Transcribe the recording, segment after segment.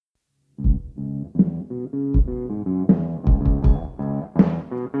I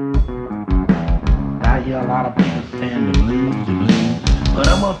hear a lot of people saying the blues, but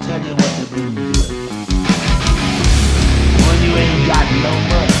I'm gonna tell you what the blues is. When you ain't got no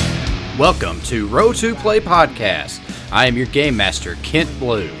money. Welcome to Row to Play Podcast. I am your game master, Kent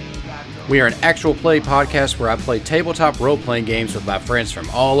Blue. We are an actual play podcast where I play tabletop role-playing games with my friends from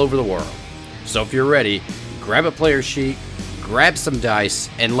all over the world. So if you're ready, grab a player sheet, grab some dice,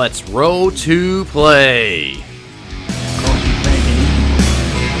 and let's row to play. Cause you thinking evil.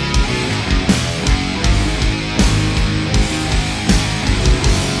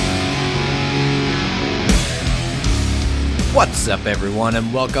 What's up, everyone,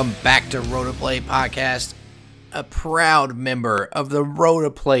 and welcome back to Row to Play Podcast, a proud member of the Row to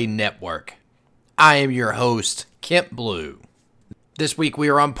Play Network. I am your host, Kent Blue. This week we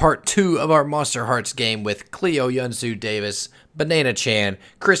are on part 2 of our Monster Hearts game with Cleo Yunsu Davis, Banana Chan,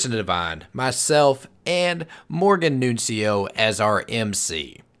 Kristen Devine, myself, and Morgan Nuncio as our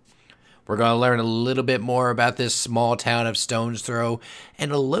MC. We're going to learn a little bit more about this small town of Stone's Throw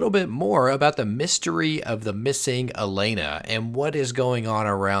and a little bit more about the mystery of the missing Elena and what is going on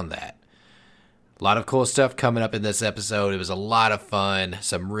around that. A lot of cool stuff coming up in this episode. It was a lot of fun.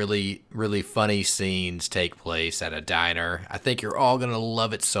 Some really, really funny scenes take place at a diner. I think you're all going to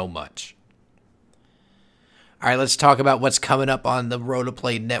love it so much. All right, let's talk about what's coming up on the Row to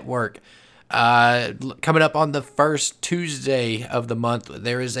Play Network. Coming up on the first Tuesday of the month,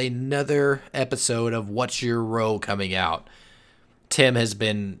 there is another episode of What's Your Row coming out. Tim has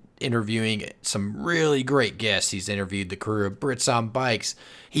been interviewing some really great guests. He's interviewed the crew of Brits on Bikes.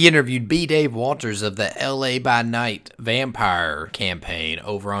 He interviewed B. Dave Walters of the LA by Night Vampire campaign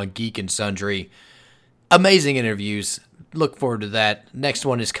over on Geek and Sundry. Amazing interviews. Look forward to that. Next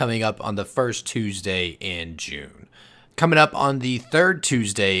one is coming up on the first Tuesday in June. Coming up on the third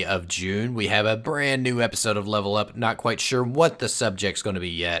Tuesday of June, we have a brand new episode of Level Up. Not quite sure what the subject's going to be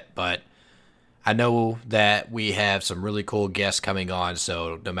yet, but I know that we have some really cool guests coming on,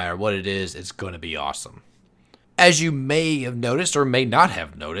 so no matter what it is, it's going to be awesome. As you may have noticed or may not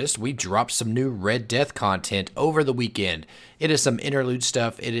have noticed, we dropped some new Red Death content over the weekend. It is some interlude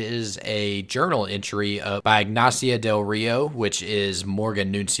stuff. It is a journal entry by Ignacia Del Rio, which is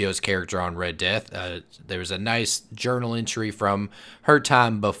Morgan Nuncio's character on Red Death. There was a nice journal entry from her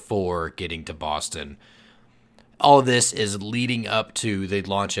time before getting to Boston. All of this is leading up to the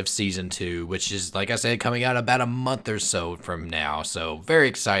launch of Season 2, which is, like I said, coming out about a month or so from now. So very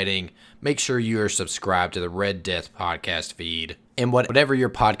exciting. Make sure you are subscribed to the Red Death podcast feed and whatever your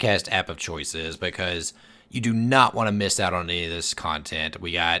podcast app of choice is, because you do not want to miss out on any of this content.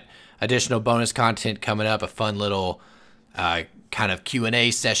 We got additional bonus content coming up, a fun little kind of Q&A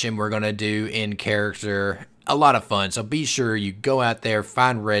session we're going to do in character. A lot of fun. So be sure you go out there,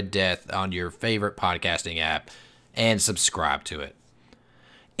 find Red Death on your favorite podcasting app, and subscribe to it.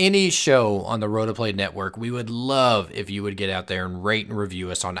 Any show on the Row to Play Network, we would love if you would get out there and rate and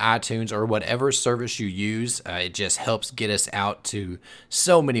review us on iTunes or whatever service you use. It just helps get us out to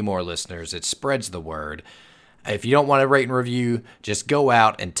so many more listeners. It spreads the word. If you don't want to rate and review, just go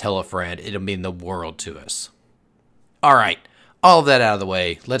out and tell a friend. It'll mean the world to us. All right, all of that out of the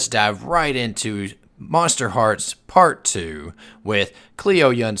way, let's dive right into Monster Hearts Part 2 with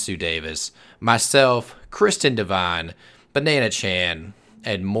Cleo Yunsu Davis, myself, Kristen Devine, Banana Chan,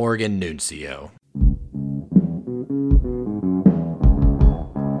 and Morgan Nuncio.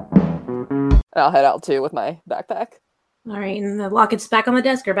 I'll head out too with my backpack. All right, and the locket's back on the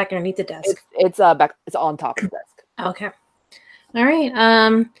desk or back underneath the desk? It's back. It's on top of the desk. Okay. All right.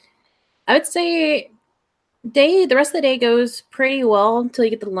 I would say the rest of the day goes pretty well until you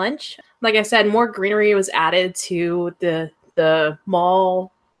get to lunch. Like I said, more greenery was added to the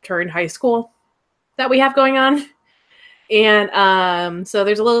mall turned high school that we have going on. And so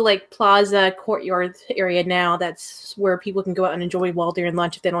there's a little like plaza courtyard area now that's where people can go out and enjoy while during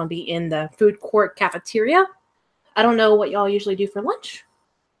lunch if they don't want to be in the food court cafeteria. I don't know what y'all usually do for lunch.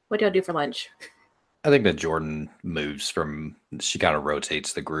 What do y'all do for lunch? I think that Jordan moves from, she kind of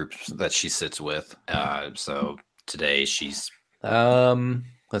rotates the groups that she sits with. So today she's,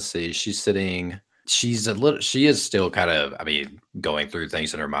 let's see, she is still kind of, going through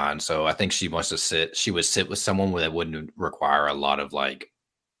things in her mind. So I think she would sit with someone that wouldn't require a lot of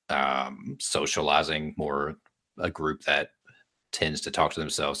socializing, more a group that tends to talk to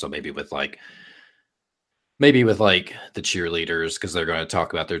themselves. So maybe with the cheerleaders, because they're going to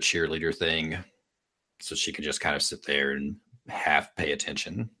talk about their cheerleader thing. So she could just kind of sit there and half pay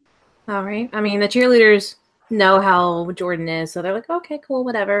attention. All right. The cheerleaders know how Jordan is, so they're like, okay, cool,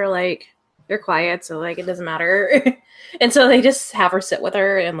 whatever. Like, they're quiet, so like it doesn't matter. And so they just have her sit with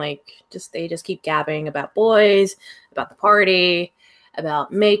her and like they just keep gabbing about boys, about the party,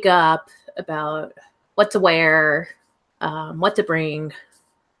 about makeup, about what to wear, what to bring.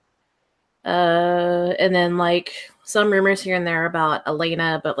 And then like some rumors here and there about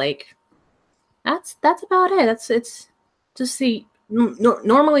Elena, but like that's about it. It's just the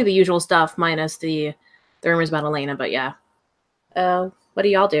normally the usual stuff minus the rumors about Elena, but yeah. What do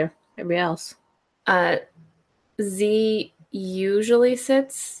y'all do? Everybody else? Z usually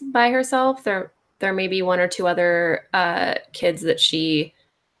sits by herself. There may be one or two other kids that she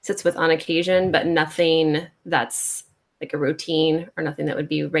sits with on occasion, but nothing that's like a routine or nothing that would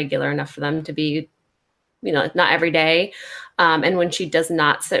be regular enough for them to be, not every day. And when she does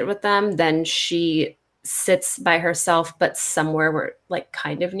not sit with them, then she sits by herself, but somewhere where like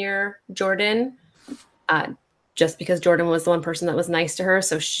kind of near Jordan, just because Jordan was the one person that was nice to her.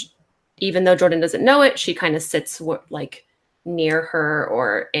 So even though Jordan doesn't know it, she kind of sits like near her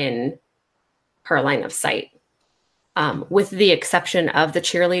or in her line of sight, with the exception of the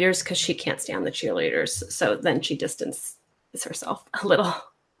cheerleaders, because she can't stand the cheerleaders. So then she distances herself a little.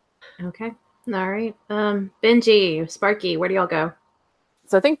 Okay. All right. Benji, Sparky, where do y'all go?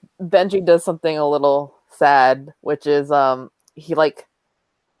 So I think Benji does something a little sad, which is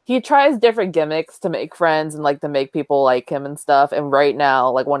he tries different gimmicks to make friends and like to make people like him and stuff. And right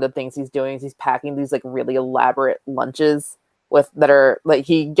now, like one of the things he's doing is he's packing these like really elaborate lunches that are like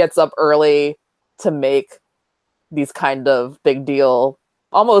he gets up early to make these kind of big deal,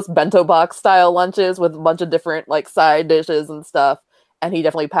 almost bento box style lunches with a bunch of different like side dishes and stuff. And he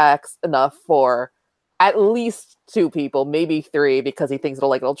definitely packs enough for at least 2 people, maybe 3, because he thinks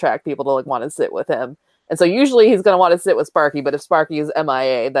it'll attract people to like want to sit with him. And so usually he's going to want to sit with Sparky, but if Sparky is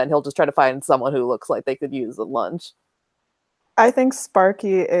MIA, then he'll just try to find someone who looks like they could use a lunch. I think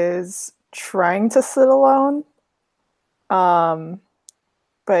Sparky is trying to sit alone,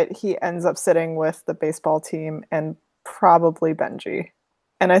 but he ends up sitting with the baseball team and probably Benji.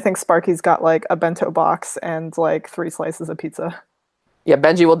 And I think Sparky's got like a bento box and like 3 slices of pizza. Yeah,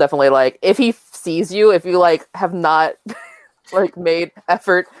 Benji will definitely like, if he sees you, if you like have not like made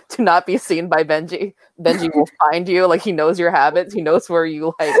effort to not be seen by Benji will find you. Like he knows your habits, he knows where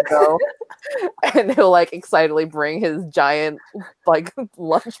you like go, and he'll like excitedly bring his giant like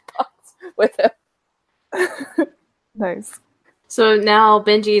lunchbox with him. Nice. So now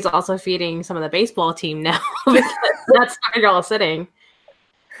Benji is also feeding some of the baseball team now because that's where y'all sitting.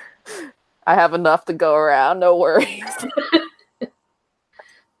 I have enough to go around, no worries.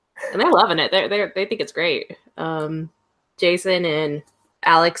 And they're loving it. They think it's great. Jason and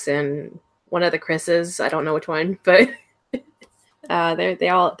Alex and one of the Chris's, I don't know which one, but they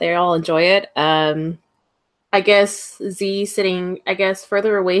all enjoy it. I guess Z sitting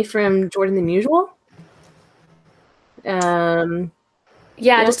further away from Jordan than usual. Yeah,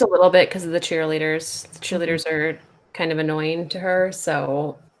 just a little bit because of the cheerleaders. The cheerleaders are kind of annoying to her,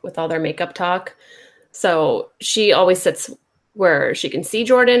 so with all their makeup talk. So she always sits where she can see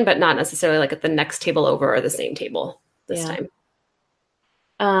Jordan, but not necessarily like at the next table over or the same table this time.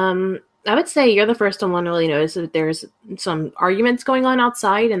 I would say you're the first one to really notice that there's some arguments going on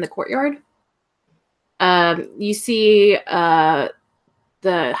outside in the courtyard. You see the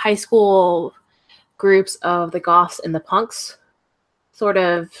high school groups of the goths and the punks sort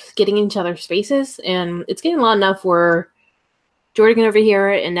of getting in each other's faces, and it's getting loud enough where Jordan can overhear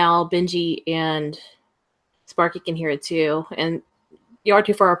it, and now Benji and Sparky can hear it too. And you are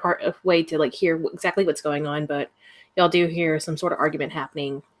too far apart away to like hear exactly what's going on, but y'all do hear some sort of argument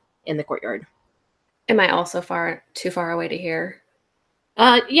happening in the courtyard. Am I also too far away to hear?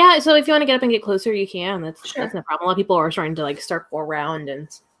 Yeah, so if you want to get up and get closer, you can. That's no problem. A lot of people are starting to like circle around, and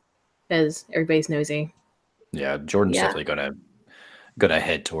because everybody's nosy. Yeah, Jordan's definitely gonna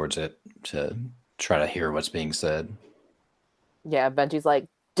head towards it to try to hear what's being said. Yeah, Benji's like,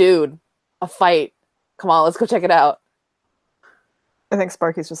 dude, a fight. Come on, let's go check it out. I think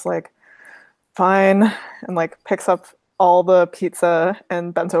Sparky's just like, fine, and like picks up all the pizza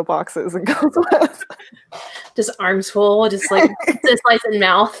and bento boxes and goes with. Just arms full, just like just slice in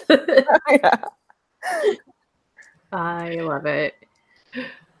mouth. Yeah. I love it.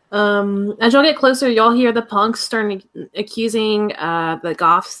 As y'all get closer, y'all hear the punks starting accusing the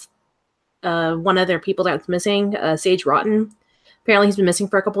goths, one of their people that's missing, Sage Rotten. Apparently he's been missing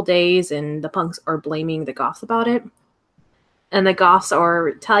for a couple days, and the punks are blaming the goths about it. And the goths are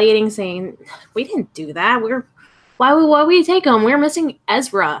retaliating, saying, "We didn't do that. Why would we take him? We're missing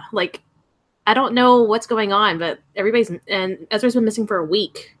Ezra. Like, I don't know what's going on, but and Ezra's been missing for a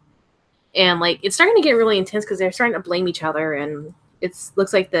week." And like, it's starting to get really intense because they're starting to blame each other, and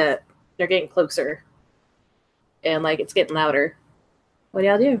looks like the they're getting closer, and like it's getting louder. What do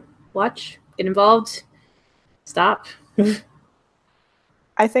y'all do? Watch? Get involved? Stop?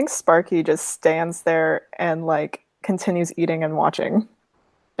 I think Sparky just stands there and like continues eating and watching.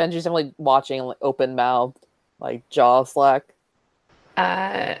 Benji's definitely watching, like open mouthed, like jaw slack.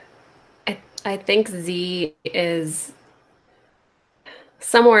 I think Z is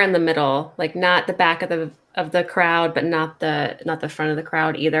somewhere in the middle, like not the back of the crowd, but not the front of the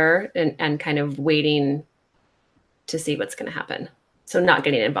crowd either, and kind of waiting to see what's going to happen. So not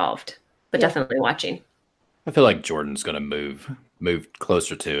getting involved, but definitely watching. I feel like Jordan's going to move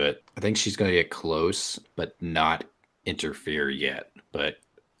closer to it. I think she's going to get close, but not interfere yet. But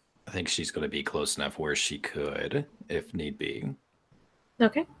I think she's going to be close enough where she could, if need be.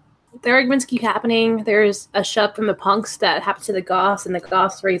 Okay. The arguments keep happening. There's a shove from the punks that happens to the Goths, and the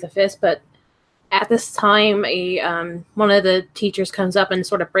Goths raise a fist. But at this time, one of the teachers comes up and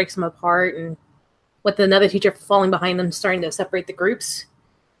sort of breaks them apart, and with another teacher falling behind them, starting to separate the groups.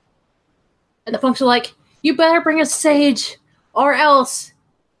 And the punks are like, "You better bring us Sage, or else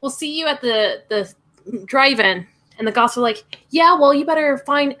we'll see you at the drive-in." And the Goths are like, "Yeah, well, you better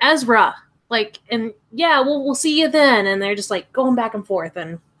find Ezra. Like, and yeah, we'll see you then." And they're just like going back and forth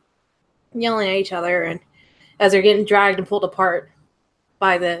and yelling at each other, and as they're getting dragged and pulled apart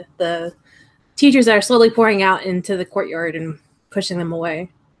by the teachers that are slowly pouring out into the courtyard and pushing them away.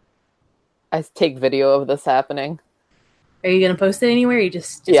 I take video of this happening. Are you gonna post it anywhere? Or you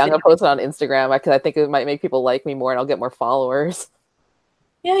just Yeah, I'm gonna post it on Instagram because I think it might make people like me more, and I'll get more followers.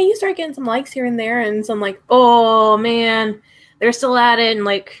 Yeah, you start getting some likes here and there, and some like, oh man, they're still at it, and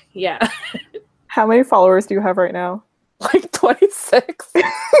like, yeah. How many followers do you have right now? Like 26.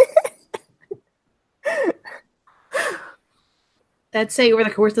 I'd say over the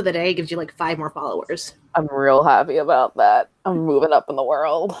course of the day, it gives you like 5 more followers. I'm real happy about that. I'm moving up in the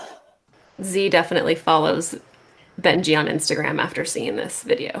world. Z definitely follows Benji on Instagram after seeing this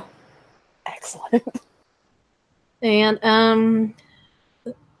video. Excellent. And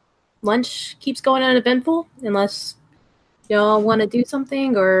lunch keeps going uneventful unless y'all want to do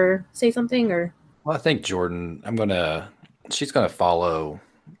something or say something or. Well, I think Jordan, she's gonna follow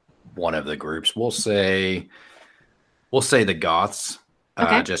one of the groups. We'll say the Goths.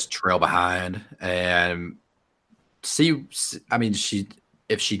 Okay. Just trail behind and see. I mean,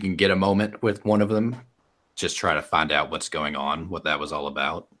 if she can get a moment with one of them, just try to find out what's going on, what that was all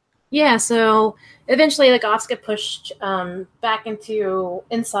about. Yeah, so eventually the Goths get pushed back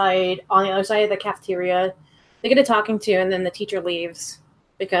inside on the other side of the cafeteria. They get a talking to, and then the teacher leaves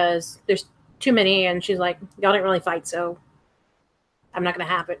because there's too many, and she's like, y'all didn't really fight, so I'm not going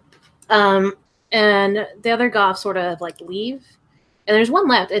to have it. And the other Goths sort of like leave, and there's one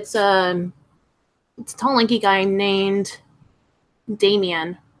left. It's a tall, lanky guy named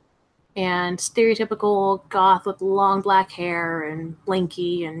Damien, and stereotypical Goth with long black hair and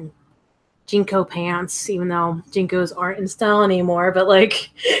lanky and Jinko pants, even though Jinkos aren't in style anymore, but like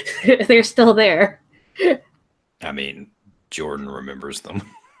they're still there. I mean, Jordan remembers them.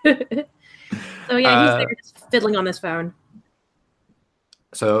 So yeah, he's there just fiddling on his phone.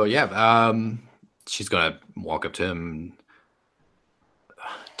 So yeah, she's gonna walk up to him.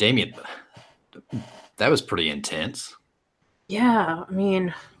 Damien, that was pretty intense. Yeah, I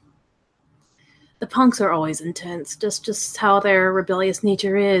mean, the punks are always intense. Just how their rebellious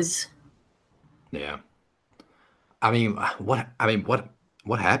nature is. Yeah. I mean, what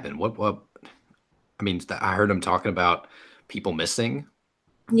happened? What? I mean, I heard him talking about people missing.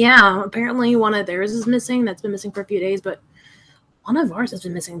 Yeah, apparently one of theirs is missing. That's been missing for a few days, but one of ours has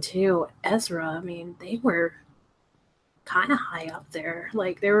been missing too. Ezra. I mean, they were kind of high up there.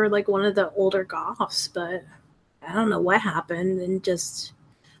 Like they were like one of the older Goths, but I don't know what happened. And just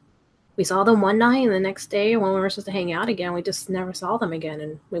we saw them one night, and the next day when we were supposed to hang out again, we just never saw them again.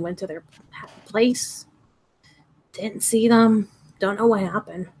 And we went to their place, didn't see them. Don't know what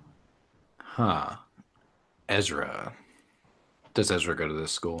happened. Huh. Ezra. Does Ezra go to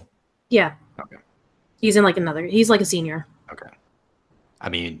this school? Yeah. Okay. He's like a senior. Okay. I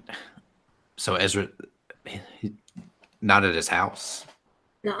mean, so Ezra, not at his house?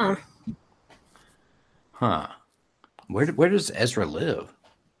 Nuh-uh. Huh. Where does Ezra live?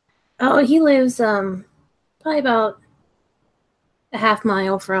 Oh, he lives probably about a half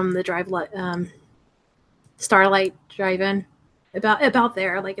mile from the Starlight Drive-In. About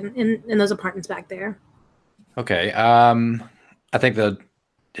there, like in those apartments back there. Okay. I think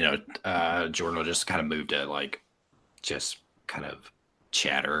Jordan will just kind of move to like just kind of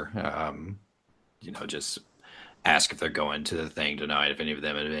chatter. Just ask if they're going to the thing tonight, if any of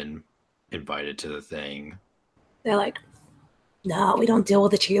them have been invited to the thing. They're like, No, we don't deal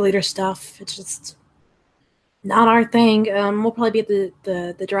with the cheerleader stuff. It's just not our thing. We'll probably be at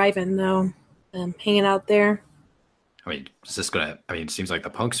the drive-in though, hanging out there. I mean, is this gonna? I mean, it seems like the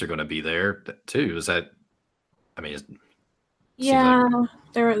punks are gonna be there too. Is that? I mean, Yeah,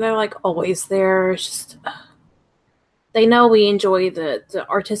 they're like always there. It's just they know we enjoy the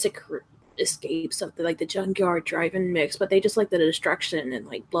artistic escapes of the junkyard drive-in mix, but they just like the destruction and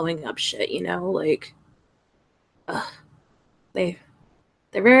like blowing up shit. Like they're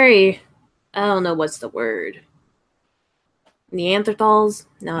very. I don't know what's the word. Neanderthals?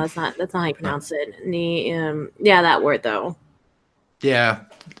 No, that's not how you pronounce it. Yeah, that word though. yeah,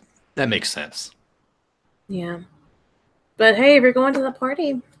 that makes sense. Yeah. But hey, if you're going to the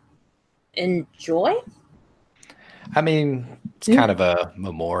party, enjoy. I mean, it's kind of a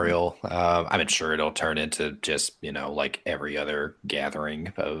memorial. I'm sure it'll turn into just like every other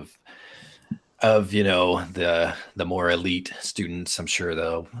gathering of the more elite students. I'm sure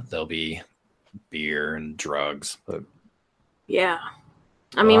there'll be beer and drugs, but Yeah.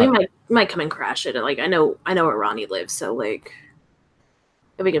 I mean, we might come and crash it. Like I know where Ronnie lives, so like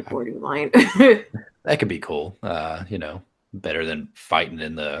if we get bored, we might. that could be cool. Better than fighting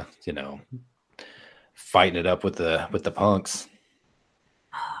in the fighting it up with the punks.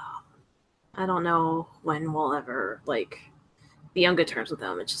 I don't know when we'll ever be on good terms with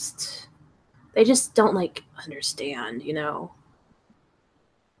them. They just don't understand, And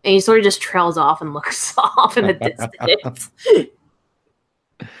he sort of just trails off and looks off in the distance.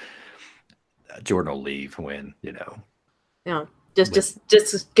 Jordan will leave when just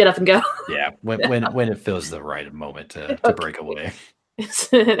get up and go. Yeah, when it feels the right moment to break away.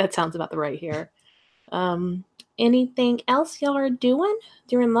 That sounds about the right here. Anything else y'all are doing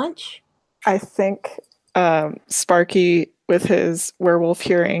during lunch? I think Sparky, with his werewolf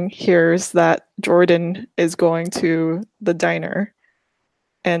hearing, hears that Jordan is going to the diner.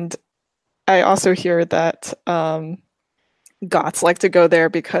 And I also hear that Goths like to go there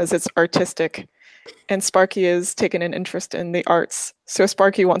because it's artistic. And Sparky is taking an interest in the arts. So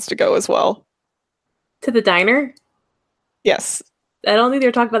Sparky wants to go as well. To the diner? Yes. I don't think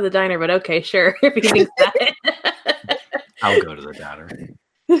they're talking about the diner, but okay, sure. If you think that. I'll go to the diner.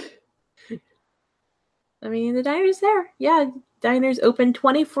 I mean, the diner's there. Yeah, diner's open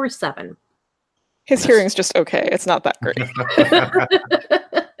 24/7. His hearing's just okay. It's not that great.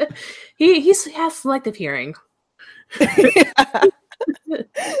 He has selective hearing.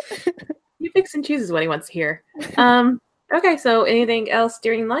 He picks and chooses what he wants to hear. Okay, so anything else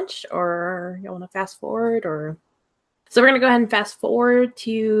during lunch, or you want to fast forward, or? So we're gonna go ahead and fast forward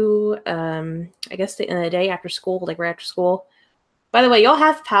to, I guess the end of the day after school, like right after school. By the way, y'all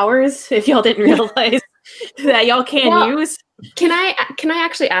have powers if y'all didn't realize that y'all can use. Can I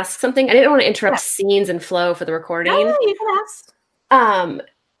actually ask something? I didn't want to interrupt scenes and flow for the recording. Yeah, you can ask.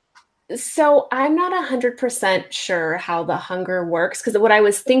 So I'm not 100% sure how the hunger works, because what I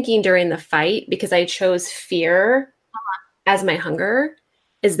was thinking during the fight, because I chose fear as my hunger,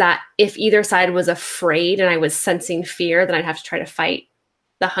 is that if either side was afraid and I was sensing fear, then I'd have to try to fight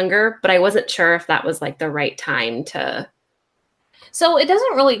the hunger. But I wasn't sure if that was the right time to. So it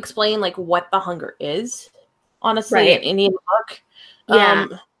doesn't really explain what the hunger is, honestly, in any book. Yeah,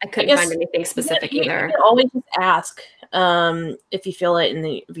 I couldn't find anything specific either. You can always just ask if you feel it and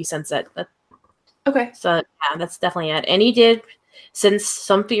if you sense it. Okay. So yeah, that's definitely it. And he did sense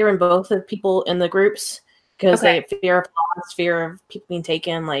some fear in both of people in the groups, because they fear of loss, fear of people being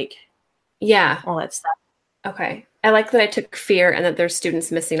taken, all that stuff. Okay. I like that I took fear and that there's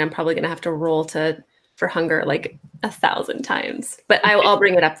students missing. I'm probably going to have to roll for hunger 1,000 times, but I'll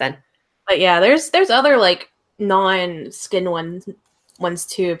bring it up then. But yeah, there's other non-skin ones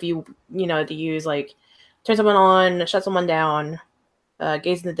too. If you to use turn someone on, shut someone down,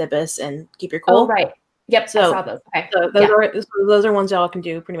 gaze in the abyss, and keep your cool. Oh right. Yep. So I saw those. Okay. So those are ones y'all can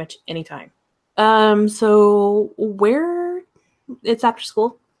do pretty much anytime. So where it's after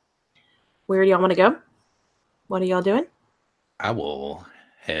school, where do y'all want to go? What are y'all doing? I will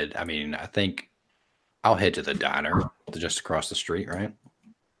head. I mean, I think I'll head to the diner just across the street, right?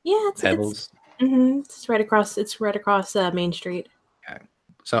 Yeah, Pebbles. It's right across. It's right across Main Street. Okay.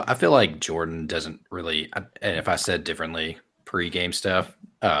 So I feel like Jordan doesn't really. And if I said differently, pre-game stuff,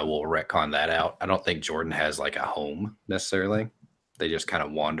 we'll retcon that out. I don't think Jordan has a home necessarily. They just kind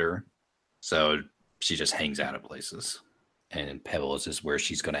of wander. So she just hangs out at places, and Pebbles is where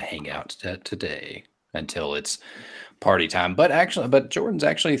she's going to hang out today until it's party time. But Jordan's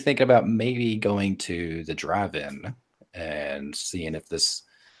actually thinking about maybe going to the drive-in and seeing if this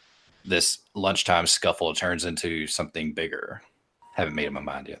lunchtime scuffle turns into something bigger. Haven't made up my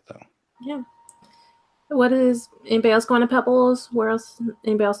mind yet, though. Yeah. What is anybody else going to Pebbles? Where else?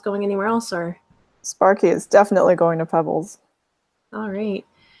 Anybody else going anywhere else? Or Sparky is definitely going to Pebbles. all right,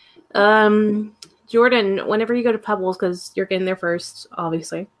 Jordan. Whenever you go to Pebbles, because you're getting there first,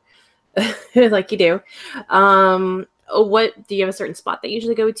 obviously, like you do. What do you have a certain spot that you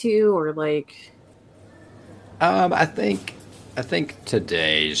usually go to, or like? I think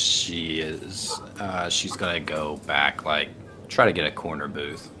today she's gonna go back, like try to get a corner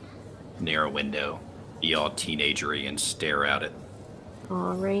booth near a window, be all teenagery and stare at it.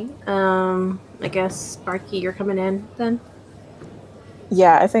 All right. I guess Sparky, you're coming in then.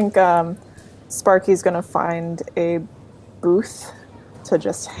 Yeah, I think Sparky's going to find a booth to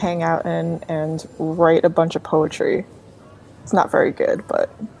just hang out in and write a bunch of poetry. It's not very good, but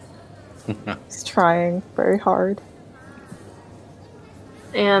he's trying very hard.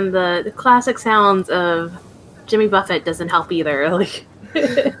 And the classic sounds of Jimmy Buffett doesn't help either. Like,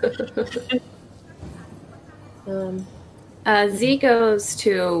 Z goes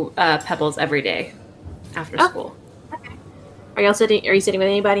to Pebbles every day after school. Okay. Are you sitting with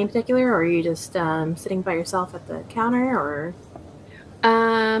anybody in particular, or are you just sitting by yourself at the counter, or?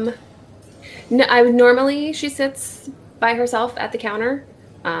 No, normally she sits by herself at the counter.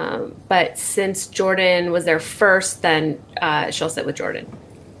 But since Jordan was there first, then she'll sit with Jordan.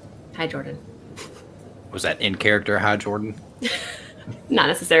 Hi, Jordan. Was that in character? Hi, Jordan. Not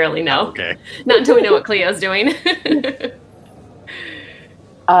necessarily, no. Okay. Not until we know what Cleo's doing.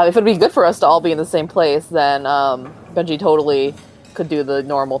 If it'd be good for us to all be in the same place, then Benji totally could do the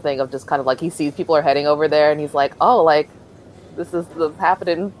normal thing of just kind of like he sees people are heading over there and he's like, oh, like this is the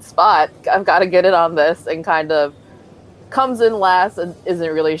happening spot. I've got to get in on this, and kind of comes in last and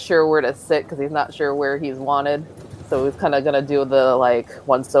isn't really sure where to sit because he's not sure where he's wanted. So he's kind of going to do the like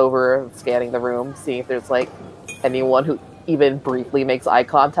once over scanning the room, seeing if there's like anyone who even briefly makes eye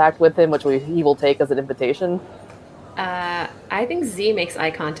contact with him, which he will take as an invitation. I think Z makes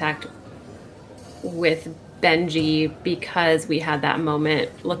eye contact with Benji because we had that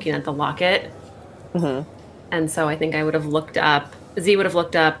moment looking at the locket. Mm-hmm. And so I think I would have looked up, Z would have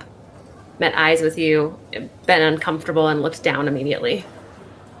looked up, met eyes with you, been uncomfortable, and looked down immediately.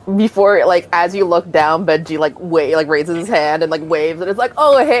 Before, like, as you look down, Benji, like, raises his hand and, like, waves, and it's like,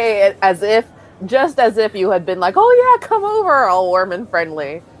 oh, hey, just as if you had been like, oh, yeah, come over, all warm and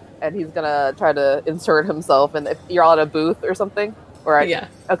friendly. And he's gonna try to insert himself, and if you're all at a booth or something? Yeah.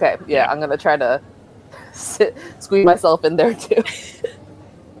 Okay, yeah, I'm gonna try to squeeze myself in there, too.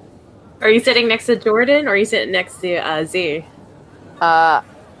 Are you sitting next to Jordan, or are you sitting next to Z?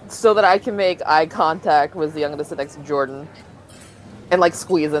 So that I can make eye contact with Z, I'm gonna sit next to Jordan. And, like,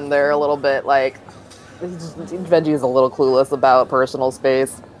 squeeze in there a little bit, like, Benji's a little clueless about personal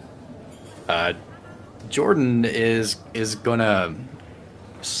space. Jordan is gonna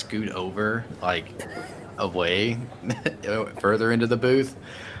scoot over, like, away further into the booth.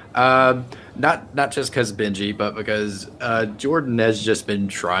 Not just because Benji, but because Jordan has just been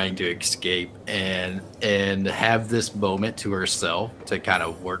trying to escape and have this moment to herself to kind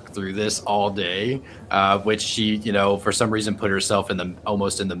of work through this all day, which she, for some reason put herself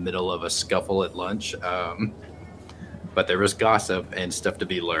almost in the middle of a scuffle at lunch. But there was gossip and stuff to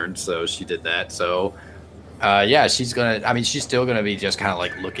be learned, so she did that. So she's still gonna be just kind of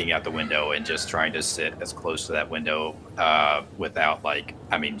like looking out the window and just trying to sit as close to that window without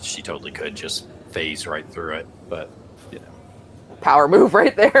she totally could just phase right through it, but Power move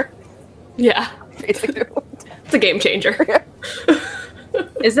right there. Yeah. Basically. It's a game changer.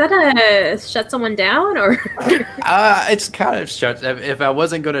 Is that a shut someone down, or? It's kind of shut. If I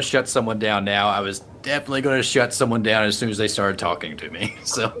wasn't going to shut someone down now, I was definitely going to shut someone down as soon as they started talking to me.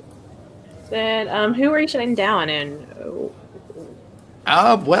 So. Then, who are you shutting down? And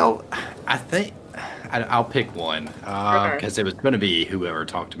well, I think I'll pick one because it was going to be whoever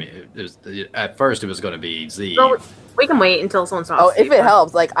talked to me. At first, it was going to be Z. well, we can wait until someone stops. Oh, if it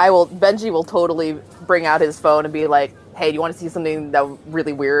helps, like, Benji will totally bring out his phone and be like, hey, do you want to see something that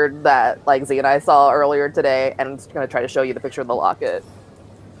really weird that, like, Z and I saw earlier today? And I'm just going to try to show you the picture of the locket.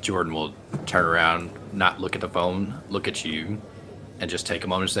 Jordan will turn around, not look at the phone, look at you, and just take a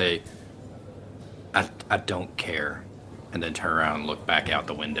moment and say, I don't care. And then turn around and look back out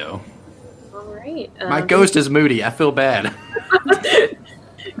the window. All right. My ghost is moody. I feel bad.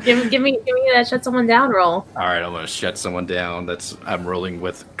 give me that shut someone down roll. All right, I'm going to shut someone down. I'm rolling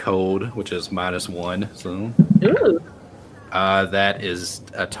with code, which is -1. So. Ooh. That is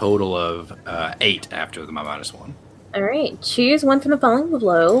a total of 8 after my -1. All right. Choose one from the following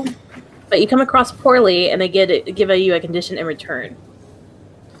below, but you come across poorly, and they give you a condition in return.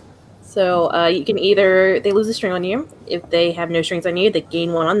 So you can either they lose a string on you. If they have no strings on you, they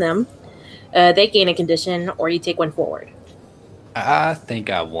gain one on them. They gain a condition, or you take one forward. I think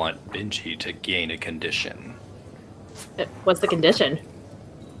I want Benji to gain a condition. What's the condition?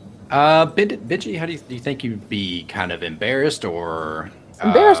 Benji, how do you think you'd be kind of embarrassed or...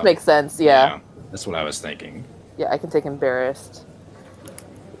 Embarrassed makes sense, yeah. That's what I was thinking. Yeah, I can take embarrassed.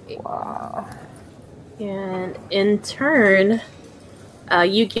 Wow. And in turn,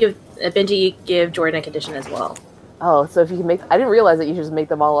 you give Benji give Jordan a condition as well. Oh, so if you can make... I didn't realize that you should just make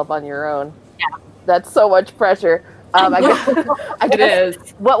them all up on your own. Yeah. That's so much pressure. I guess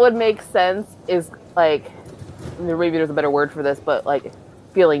is. what would make sense is, like... Maybe there's a better word for this, but, like,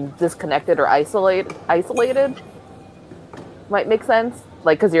 feeling disconnected or isolated might make sense.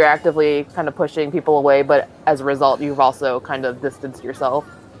 Like, because you're actively kind of pushing people away, but as a result, you've also kind of distanced yourself.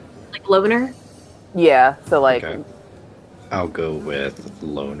 Like loner? Yeah, so, like... Okay. I'll go with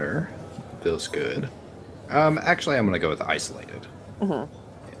loner. Feels good. Actually, I'm going to go with isolated. Mm-hmm.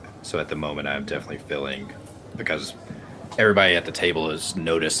 So at the moment, I'm definitely feeling, because everybody at the table has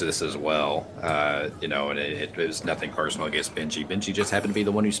noticed this as well, and it was nothing personal against Benji. Benji just happened to be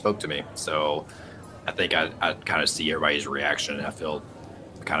the one who spoke to me. So I think I kind of see everybody's reaction, and I feel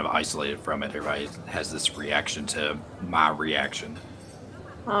kind of isolated from it. Everybody has this reaction to my reaction.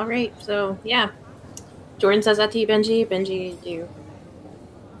 All right, so yeah. Jordan says that to you, Benji. Benji, do you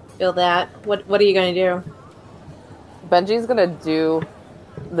feel that? What are you going to do? Benji's gonna do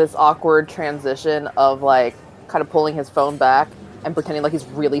this awkward transition of, like, kind of pulling his phone back and pretending like he's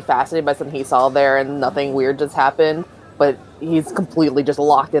really fascinated by something he saw there and nothing weird just happened, but he's completely just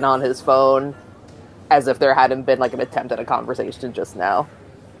locked in on his phone as if there hadn't been, like, an attempt at a conversation just now.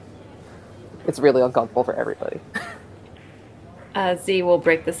 It's really uncomfortable for everybody. Z will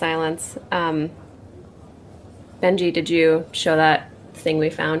break the silence. Benji, did you show that thing we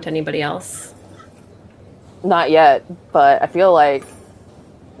found to anybody else? Not yet, but I feel like,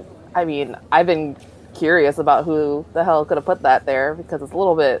 I mean, I've been curious about who the hell could have put that there, because it's a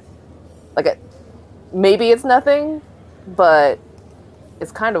little bit, like, maybe it's nothing, but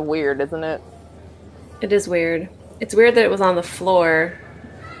it's kind of weird, isn't it? It is weird. It's weird that it was on the floor,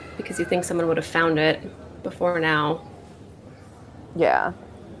 because you think someone would have found it before now. Yeah.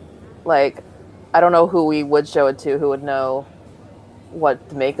 Like, I don't know who we would show it to, who would know what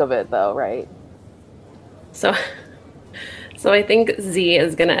to make of it, though, right? So I think Z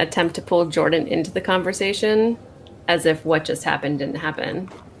is going to attempt to pull Jordan into the conversation as if what just happened didn't happen.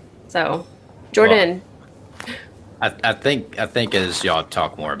 So, Jordan. Well, I think as y'all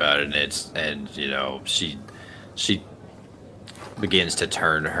talk more about it, she begins to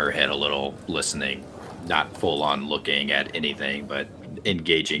turn her head a little, listening, not full on looking at anything, but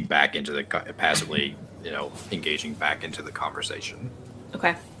engaging back into the passively, engaging back into the conversation.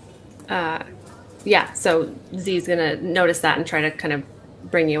 Okay. Yeah, so Z's going to notice that and try to kind of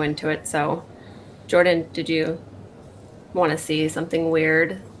bring you into it. So, Jordan, did you want to see something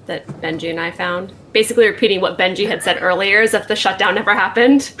weird that Benji and I found? Basically repeating what Benji had said earlier, as if the shutdown never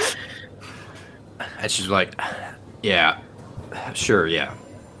happened. And she's like, yeah, sure, yeah.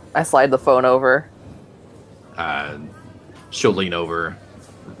 I slide the phone over. She'll lean over,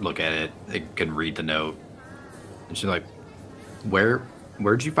 look at it, it can read the note. And she's like, where'd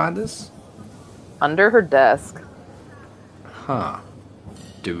you find this? Under her desk. Huh.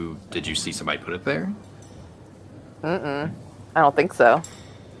 Did you see somebody put it there? I don't think so.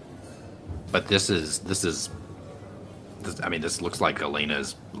 But this looks like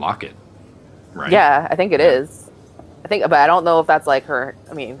Elena's locket, right? Yeah, I think it is. But I don't know if that's like her.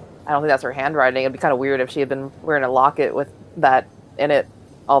 I mean, I don't think that's her handwriting. It'd be kind of weird if she had been wearing a locket with that in it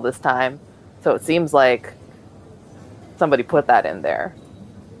all this time. So it seems like somebody put that in there.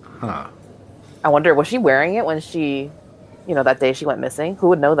 Huh. I wonder, was she wearing it when she, that day she went missing? Who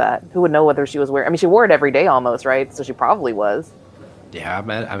would know that? Who would know whether she was wearing? I mean, she wore it every day almost, right? So she probably was. Yeah,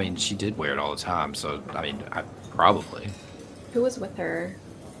 I mean, she did wear it all the time. So, I mean, probably. Who was with her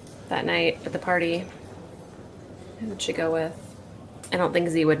that night at the party? Who would she go with? I don't think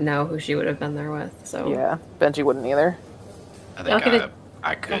Z would know who she would have been there with. So yeah, Benji wouldn't either. I think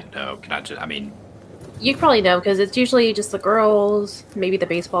I could know. Can I just? I mean, You probably know because it's usually just the girls, maybe the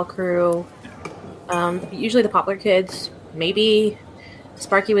baseball crew, usually the Poplar kids. Maybe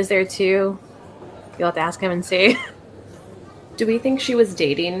Sparky was there too. You'll have to ask him and see. Do we think she was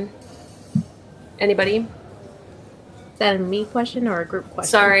dating anybody? Is that a me question or a group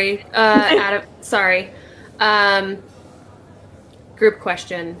question? Sorry, sorry. Group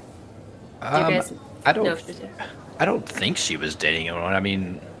question. Do you guys know if she was there? I don't think she was dating anyone. I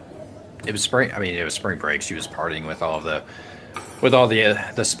mean, it was spring. I mean, it was spring break. She was partying with all the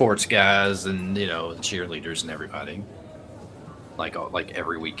sports guys and the cheerleaders and everybody. like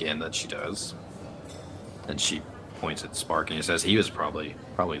every weekend that she does. And she points at Sparky and says he was probably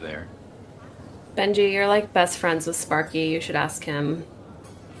there. Benji, you're like best friends with Sparky. You should ask him.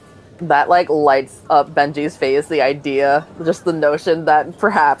 That like lights up Benji's face, the idea, just the notion that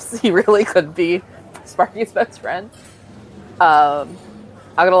perhaps he really could be Sparky's best friend. I'm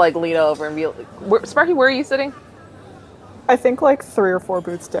gonna like lean over and be like, Sparky, where are you sitting? I think like 3 or 4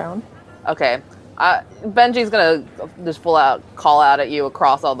 boots down. Okay. Benji's gonna just full out call out at you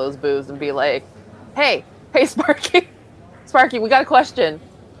across all those booths and be like, hey, Sparky. Sparky, we got a question.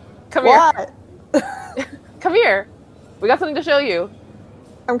 Come What? here. Come here. We got something to show you.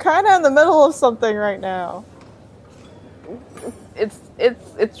 I'm kind of in the middle of something right now.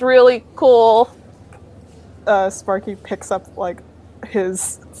 It's really cool. Sparky picks up like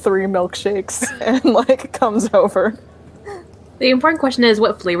his 3 milkshakes and like comes over. The important question is,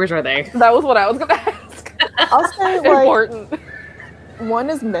 what flavors are they? That was what I was gonna ask. I'll say like Important. 1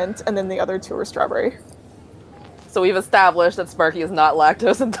 is mint and then the other 2 are strawberry. So we've established that Sparky is not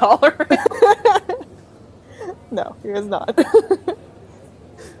lactose intolerant. No, he is not.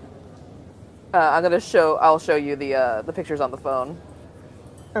 I'll show you the pictures on the phone.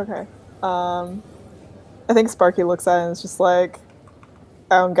 Okay. I think Sparky looks at it and is just like,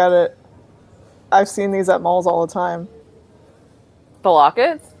 I don't get it. I've seen these at malls all the time. The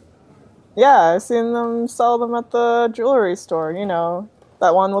lockets? Yeah, I've seen them sell them at the jewelry store, you know,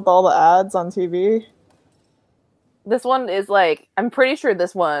 that one with all the ads on TV. This one is like, I'm pretty sure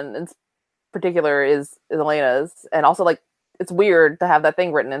this one in particular is Elena's, and also like it's weird to have that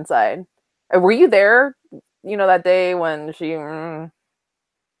thing written inside. Were you there? You know, that day when she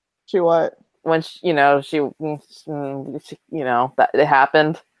what? When she, that it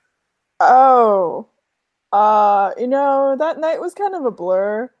happened. Oh, you know, that night was kind of a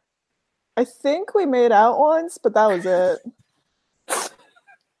blur. I think we made out once, but that was it.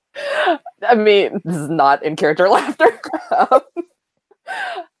 I mean, this is not in character laughter.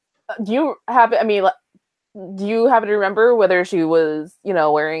 Do you happen to remember whether she was,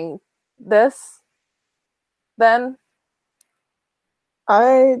 wearing this then?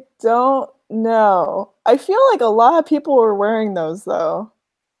 I don't know. I feel like a lot of people were wearing those, though.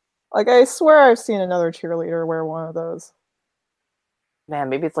 Like, I swear I've seen another cheerleader wear one of those. Man,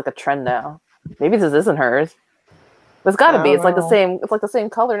 maybe it's like a trend now. Maybe this isn't hers. It's gotta be. It's like the same. It's like the same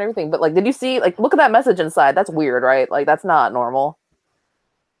color and everything. But like, did you see? Like, look at that message inside. That's weird, right? Like, that's not normal.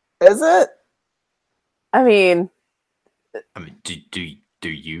 Is it? I mean, do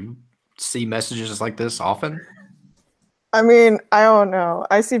you see messages like this often? I mean, I don't know.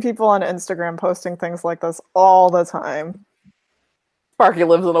 I see people on Instagram posting things like this all the time. Sparky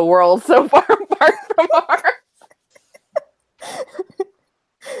lives in a world so far apart from ours.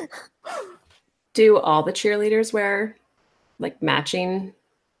 Do all the cheerleaders wear like matching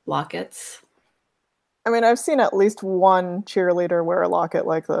lockets? I mean, I've seen at least one cheerleader wear a locket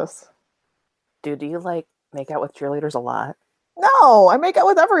like this. Dude, do you like make out with cheerleaders a lot? No, I make out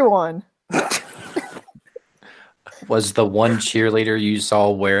with everyone. Was the one cheerleader you saw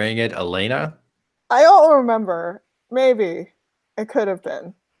wearing it Elena? I don't remember. Maybe. It could have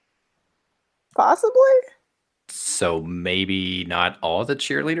been. Possibly? So maybe not all the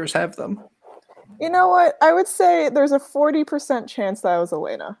cheerleaders have them? You know what? I would say there's a 40% chance that was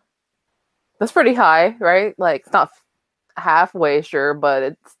Elena. That's pretty high, right? Like, it's not halfway sure, but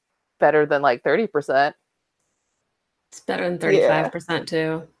it's better than like 30%. It's better than 35%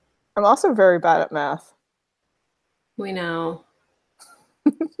 too. I'm also very bad at math. We know.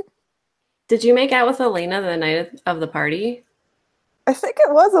 Did you make out with Elena the night of the party? I think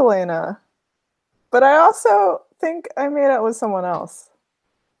it was Elena. But I also think I made out with someone else.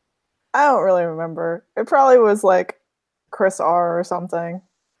 I don't really remember. It probably was like Chris R or something.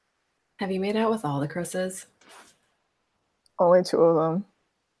 Have you made out with all the Chris's? Only 2 of them.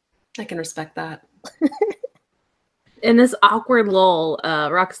 I can respect that. In this awkward lull,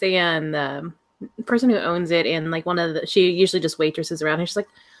 Roxanne, the person who owns it, and like she usually just waitresses around, and she's like,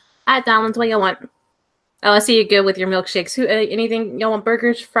 "Hi, Donald, what you want? Oh, I see you good with your milkshakes. Anything? Y'all want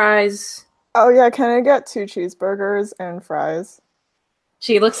burgers, fries?" Oh yeah, can I get 2 cheeseburgers and fries?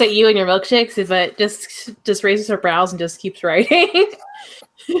 She looks at you and your milkshakes, but just raises her brows and just keeps writing.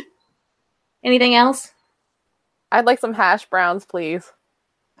 Anything else? I'd like some hash browns, please.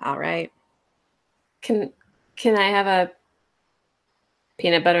 All right. Can I have a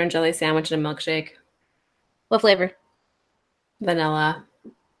peanut butter and jelly sandwich and a milkshake? What flavor? Vanilla.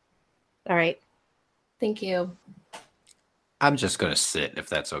 All right. Thank you. I'm just going to sit if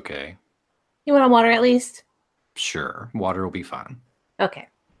that's okay. You want a water at least? Sure. Water will be fine. Okay.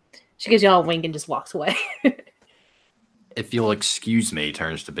 She gives you all a wink and just walks away. If you'll excuse me,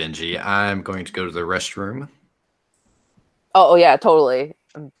 turns to Benji. I'm going to go to the restroom. Oh yeah, totally.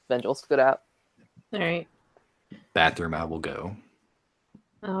 And Benji will scoot out. All right. Bathroom, I will go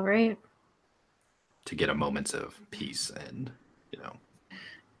All right. to get a moment of peace and,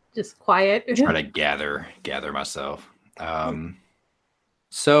 Just quiet. try to gather myself.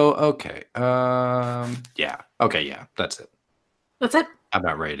 So okay. Yeah. Okay. Yeah. That's it. What's that? I'm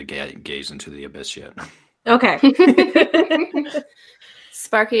not ready to gaze into the abyss yet. Okay.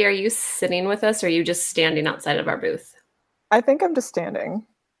 Sparky, are you sitting with us or are you just standing outside of our booth? I think I'm just standing.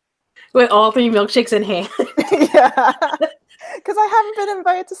 With all 3 milkshakes in hand. Yeah. Because I haven't been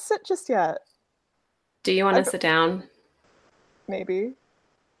invited to sit just yet. Do you want to sit down? Maybe.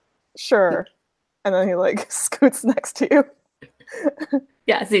 Sure. And then he like scoots next to you.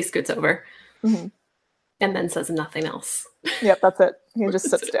 Yeah, he scoots over Mm-hmm. and then says nothing else. Yep, that's it. He just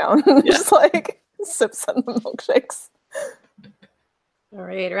sits down. Just like sips on the milkshakes. All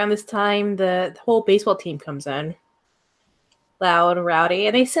right. Around this time, the whole baseball team comes in. Loud and rowdy.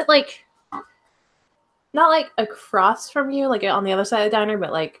 And they sit like, not like across from you, like on the other side of the diner,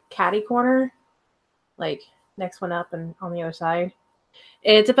 but like catty corner. Like next one up and on the other side.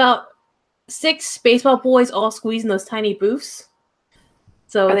 It's about 6 baseball boys all squeezing those tiny booths.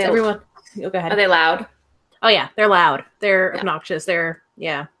 So Are it's they- everyone. Oh, go ahead. Are they loud? Oh yeah, they're loud. They're Yeah. obnoxious.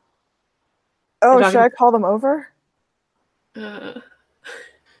 Yeah. Oh, You're should I call them over?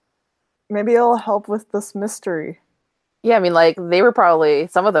 Maybe it'll help with this mystery. Yeah, I mean, like they were probably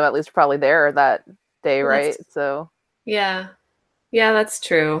some of them at least were probably there that day, Well, right? that's- So Yeah. Yeah, that's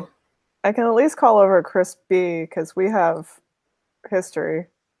true. I can at least call over Chris B because we have history.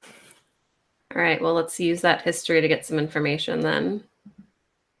 All right, well, let's use that history to get some information then.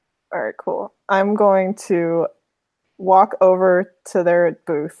 All right, cool. I'm going to walk over to their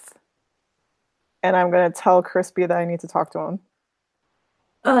booth and I'm going to tell Chris B that I need to talk to him.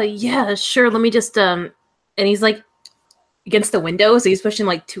 Yeah, sure. Let me just and he's like against the window, so he's pushing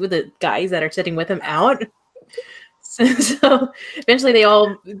like 2 of the guys that are sitting with him out. So eventually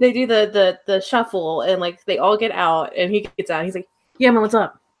they do the shuffle and like they all get out and he gets out. He's like, "Yeah, man, what's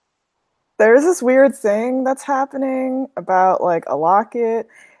up?" There's this weird thing that's happening about like a locket.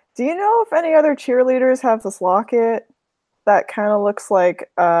 Do you know if any other cheerleaders have this locket that kind of looks like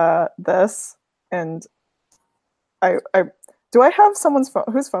this? And I do I have someone's phone?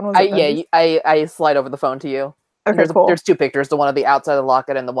 Whose phone was it? Benji's? I slide over the phone to you. And Okay, cool. There's 2 pictures, the one of the outside of the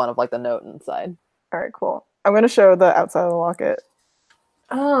locket and the one of like the note inside. All right, cool. I'm going to show the outside of the locket.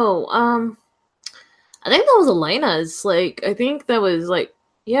 Oh, I think that was Elena's. Like, I think that was like,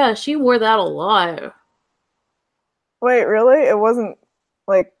 yeah, she wore that a lot. Wait, really? It wasn't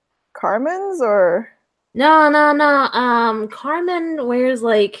like Carmen's or? No. Carmen wears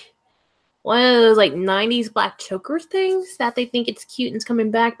like one of those like 90s black choker things that they think it's cute and it's coming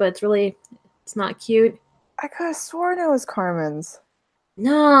back, but it's not cute. I could have sworn it was Carmen's.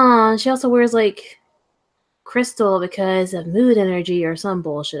 No, she also wears like crystal because of mood energy or some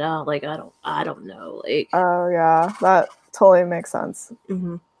bullshit. I don't know. Like, Oh, yeah. That totally makes sense.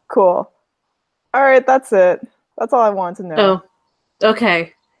 mhm. Cool. All right, that's it. That's all I wanted to know. Oh,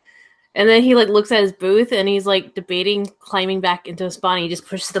 okay. And then he like looks at his booth and he's like debating climbing back into a spot and he just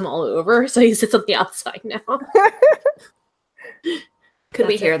pushes them all over. So he sits on the outside now. Could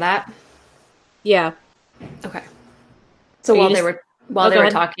we That's hear that? Yeah. Okay. So Are you while they just- were Oh, go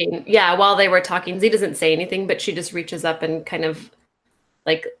ahead. talking, Z doesn't say anything, but she just reaches up and kind of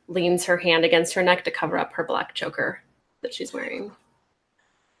like leans her hand against her neck to cover up her black choker that she's wearing.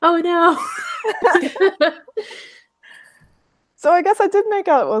 Oh no. So I guess I did make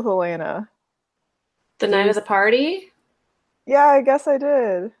out with Elena. The night of the party? Yeah, I guess I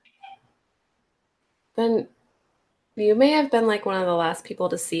did. Then you may have been like one of the last people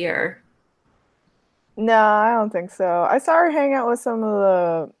to see her. No, I don't think so. I saw her hang out with some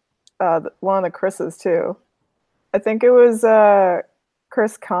of the one of the Chris's too. I think it was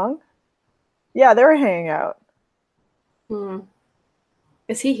Chris Kong. Yeah, they were hanging out.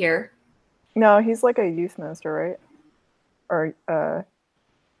 Is he here? No, he's like a youth minister, right? Or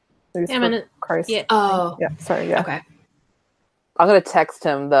youth Yeah, for man, Christ. yeah. Oh, Yeah, sorry, yeah. okay. I'm gonna text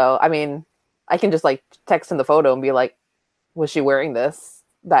him though. I mean, I can just like text him the photo and be like, "Was she wearing this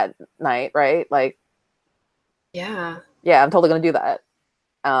that night?" Right? Like, Yeah. yeah, I'm totally gonna do that.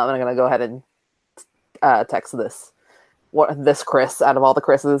 And I'm gonna go ahead and text this Chris out of all the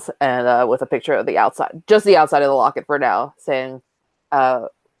Chris's and with a picture of the outside, just the outside of the locket for now, saying,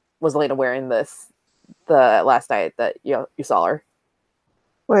 "Was Elena wearing this the last night that you saw her?"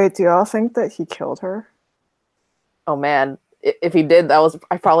 Wait, do y'all think that he killed her? Oh man, if he did,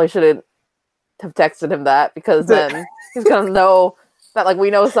 I probably shouldn't have texted him that because then he's gonna know that like we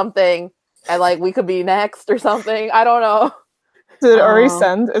know something and like we could be next or something. I don't know. Did it already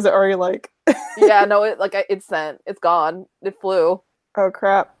send? Is it already like? Yeah, no, it's sent. It's gone. It flew. Oh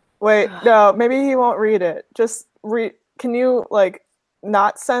crap! Wait, no, maybe he won't read it. Just read. Can you like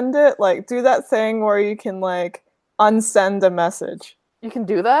not send it? Like do that thing where you can like unsend a message. You can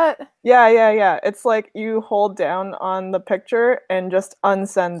do that? Yeah. It's like you hold down on the picture and just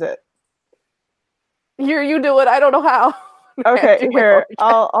unsend it. Here, you do it. I don't know how. Okay, here,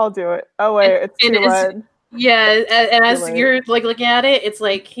 I'll do it. Oh wait, it's too late. Yeah, and as you're like looking at it, it's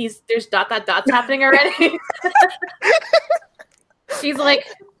like there's dots happening already. He's like,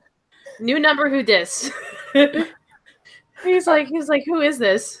 new number, who dis? he's like, who is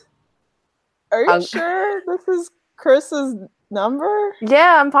this? Are you sure this is Chris's number?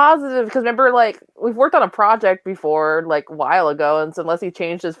 Yeah, I'm positive because remember, like we've worked on a project before, like a while ago, and so unless he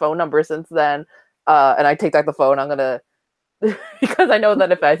changed his phone number since then, and I take back the phone, I'm gonna because I know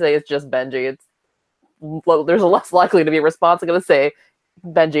that if I say it's just Benji, there's less likely to be a response. I'm gonna say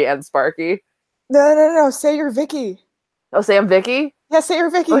Benji and Sparky. No. Say you're Vicky. Oh, say I'm Vicky? Yeah, say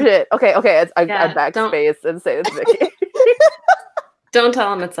you're Vicky. Oh shit. Okay. I backspace and say it's Vicky. Don't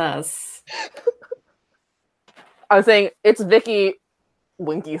tell him it's us. I was saying it's Vicky.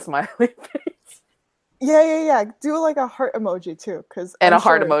 Winky smiley face. Yeah. Do like a heart emoji too, and a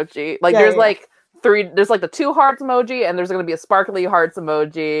heart emoji. Like there's like three. There's like the 2 hearts emoji, and there's gonna be a sparkly hearts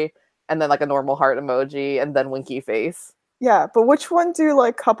emoji, and then like a normal heart emoji, and then winky face. Yeah, but which one do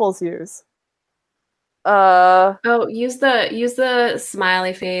like couples use? Use the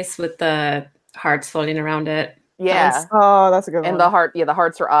smiley face with the hearts floating around it. Yeah. Oh, that's a good one. And the heart, the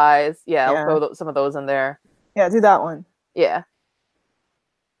hearts are eyes. Yeah, I'll throw some of those in there. Yeah, do that one. Yeah.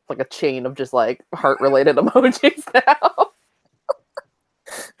 It's like a chain of just like heart-related emojis now.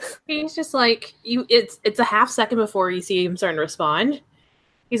 He's just like it's a half second before you see him starting to respond.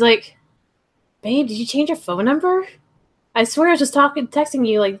 He's like, babe, did you change your phone number? I swear I was just texting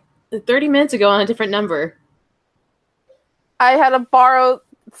you like 30 minutes ago on a different number. I had to borrow.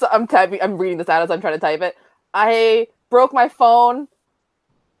 So I'm reading this out as I'm trying to type it. I broke my phone.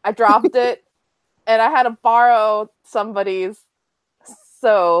 I dropped it, and I had to borrow somebody's.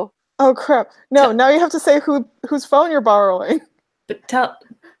 So. Oh crap! No, now you have to say whose phone you're borrowing. But tell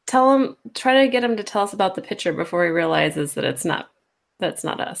him. Try to get him to tell us about the picture before he realizes that that's not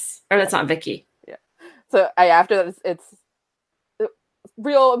us, or that's not Vicky. Yeah. So after that, it's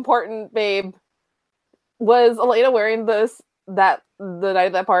real important, babe. Was Elena wearing this the night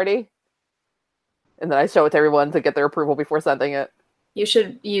of that party? And then I show it to everyone to get their approval before sending it. You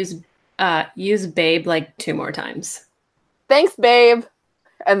should use babe like 2 more times. Thanks, babe.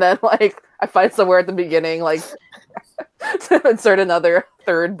 And then like I find somewhere at the beginning like to insert another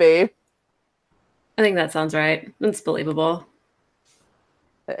third babe. I think that sounds right. It's believable.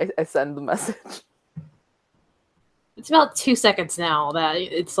 I send the message. It's about 2 seconds now that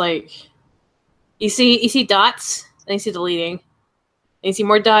it's like you see dots, and you see deleting, and you see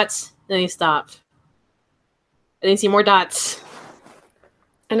more dots, and then you stop, and then you see more dots.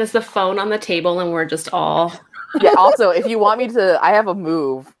 And is the phone on the table, and we're just all. Yeah. Also, if you want me to, I have a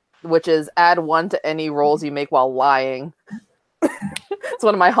move which is add 1 to any rolls you make while lying. It's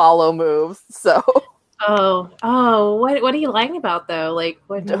one of my hollow moves. So. Oh, what are you lying about though? Like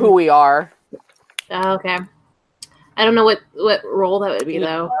who we are. Oh, okay. I don't know what role that would be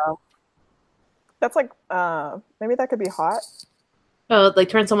though. That's like maybe that could be hot. Oh, like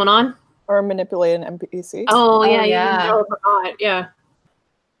turn someone on or manipulate an NPC. Oh yeah, yeah. Roll for hot, yeah.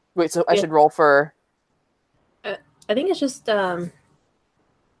 Wait, so I should roll for. I think it's just let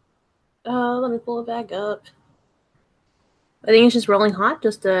me pull it back up. I think it's just rolling hot,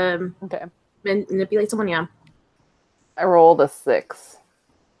 just okay. Manipulate someone, yeah. I rolled a 6.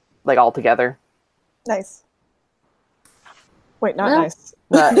 Like all together. Nice. Wait, not nice.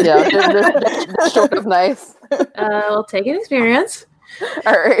 Yeah, this short of nice. I'll take an experience.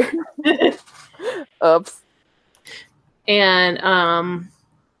 All right. Oops. And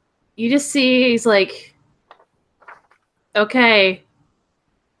you just see he's like, okay,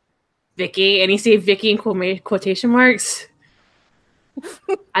 Vicky, and you see Vicky in quotation marks.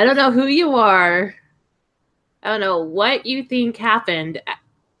 I don't know who you are. I don't know what you think happened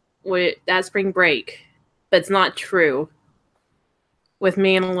with that spring break, but it's not true. With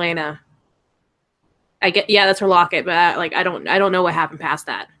me and Elena, that's her locket, but I don't know what happened past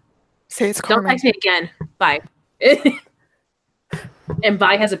that. Say it's Carmen. Don't text me again. Bye. And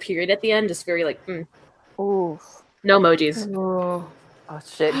bye has a period at the end, just very like, Ooh. No emojis. Oh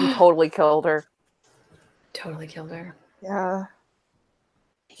shit! He totally killed her. Totally killed her. Yeah.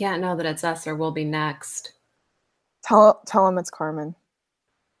 He can't know that it's us or we'll be next. Tell him it's Carmen,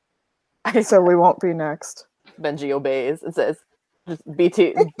 so we won't be next. Benji obeys. It says, just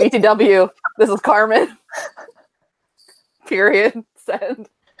BTW, this is Carmen. Period. Send.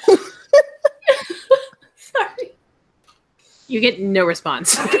 Sorry. You get no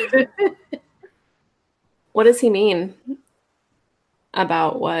response. What does he mean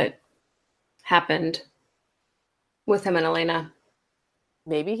about what happened with him and Elena?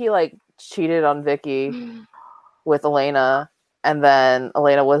 Maybe he like cheated on Vicky with Elena, and then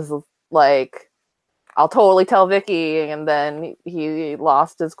Elena was like, I'll totally tell Vicky, and then he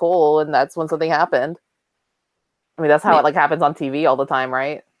lost his cool, and that's when something happened. I mean, that's how it like happens on TV all the time,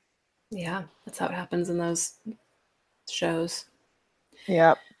 right? Yeah, that's how it happens in those shows.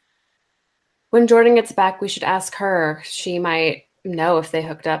 Yep. When Jordan gets back, we should ask her. She might know if they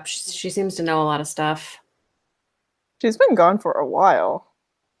hooked up. She seems to know a lot of stuff. She's been gone for a while.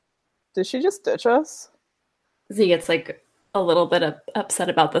 Did she just ditch us? He gets like a little bit upset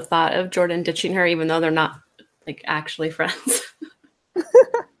about the thought of Jordan ditching her, even though they're not like actually friends.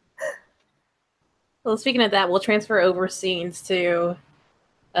 Well, speaking of that, we'll transfer over scenes to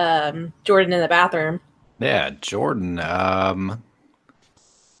Jordan in the bathroom. Yeah, Jordan.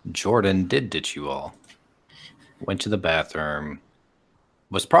 Jordan did ditch you all. Went to the bathroom.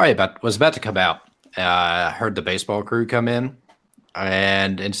 Was about to come out. Heard the baseball crew come in,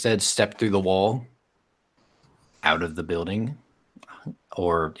 and instead stepped through the wall, out of the building,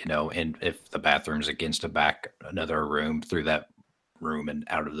 or and if the bathroom's against another room, through that room and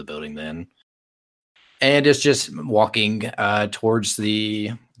out of the building then. And it's just walking towards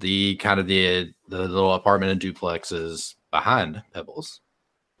the kind of the little apartment and duplexes behind Pebbles.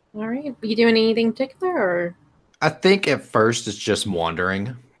 All right. You doing anything particular, or? I think at first it's just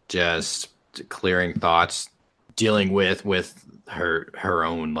wandering, just clearing thoughts, dealing with her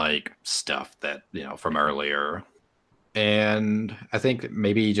own like stuff that from earlier, and I think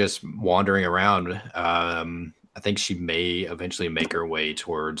maybe just wandering around. I think she may eventually make her way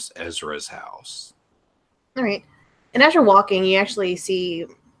towards Ezra's house. All right. And as you're walking, you actually see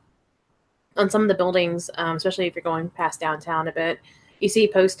on some of the buildings, especially if you're going past downtown a bit, you see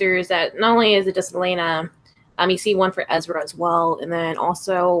posters that not only is it just Elena, you see one for Ezra as well, and then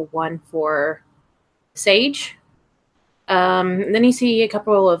also one for Sage. And then you see a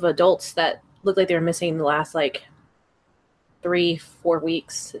couple of adults that look like they were missing the last 3-4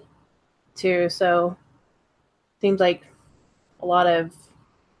 weeks too. So seems like a lot of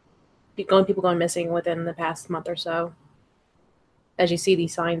people going missing within the past month or so. As you see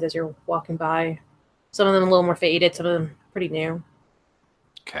these signs as you're walking by, some of them a little more faded, some of them pretty new.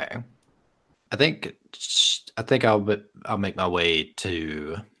 Okay, I think I'll make my way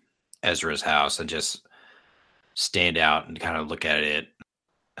to Ezra's house and just stand out and kind of look at it.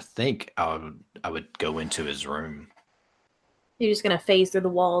 I think I would go into his room. You're just gonna phase through the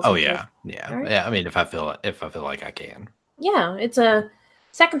walls. Oh yeah. Right. Yeah. I mean, if I feel like I can. Yeah, it's a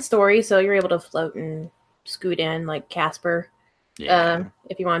second story, so you're able to float and scoot in like Casper,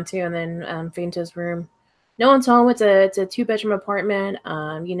 if you want to, and then fade into his room. No one's home. It's a 2-bedroom apartment.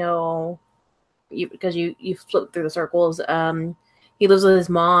 Because you float through the circles. He lives with his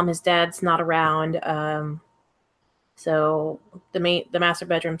mom. His dad's not around. So the master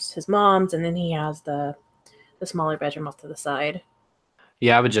bedroom's his mom's, and then he has the smaller bedroom off to the side.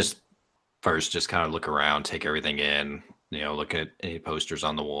 Yeah, I would just kind of look around, take everything in. Look at any posters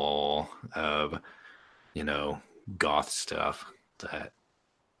on the wall of, goth stuff that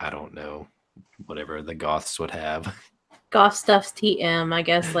I don't know, whatever the goths would have. Goth stuff's TM, I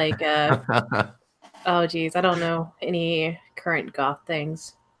guess. Oh geez, I don't know any current goth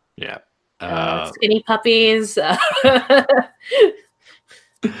things. Yeah. Skinny puppies,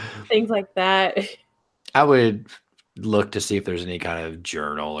 things like that. I would look to see if there's any kind of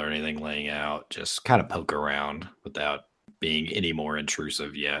journal or anything laying out. Just kind of poke around without being any more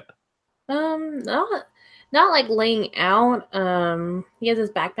intrusive yet. Not like laying out. He has his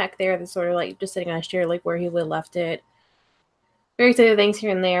backpack there that's sort of like just sitting on a chair, like where he would have left it. Various other things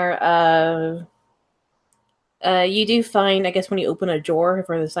here and there. You do find, I guess, when you open a drawer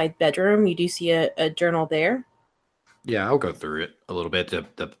for the side bedroom, you do see a journal there. Yeah, I'll go through it a little bit.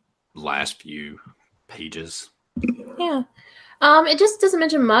 The last few pages. Yeah. It just doesn't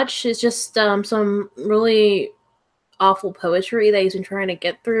mention much. It's just some really awful poetry that he's been trying to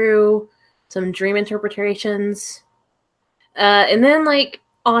get through, some dream interpretations. And then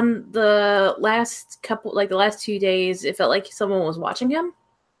on the last couple, the last 2 days, it felt like someone was watching him.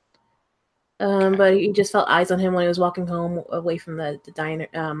 Okay. But he just felt eyes on him when he was walking home away from the diner,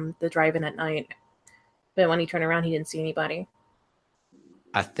 the drive-in at night. But when he turned around, he didn't see anybody.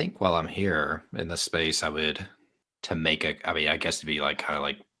 I think while I'm here in this space, I would to make a. I mean, I guess to be like kind of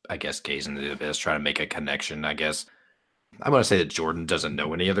like I guess gaze into the abyss, try to make a connection. I guess I want to say that Jordan doesn't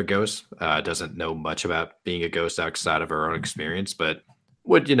know any other ghosts, doesn't know much about being a ghost outside of her own experience, but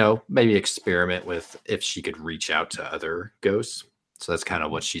would, maybe experiment with if she could reach out to other ghosts. So that's kind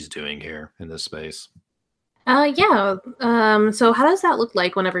of what she's doing here in this space. Yeah. So how does that look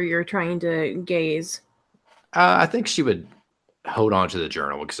like whenever you're trying to gaze? I think she would hold on to the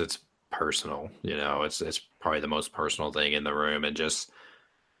journal because it's personal. It's probably the most personal thing in the room, and just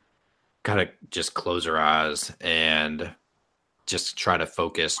kind of just close her eyes and just try to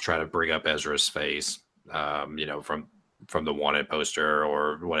focus, try to bring up Ezra's face, from the wanted poster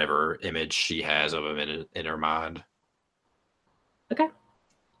or whatever image she has of him in her mind. Okay.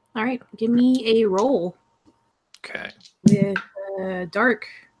 All right. Give me a roll. Okay. With dark,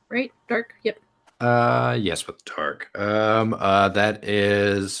 right? Dark. Yep. Yes, with dark. That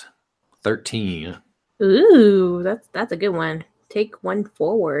is 13. Ooh, that's a good one. Take one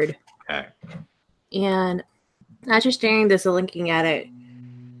forward. Okay. And as you're staring this and looking at it,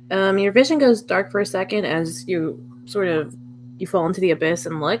 your vision goes dark for a second as you you fall into the abyss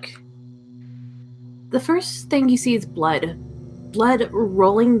and look. The first thing you see is blood. Blood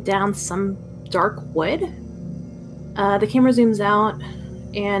rolling down some dark wood. The camera zooms out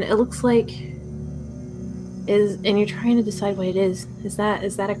and it looks like and you're trying to decide what it is. Is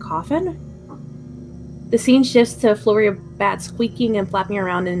that a coffin? The scene shifts to a flurry of bats squeaking and flapping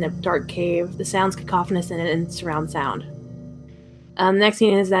around in a dark cave. The sound's cacophonous and surround sound. Next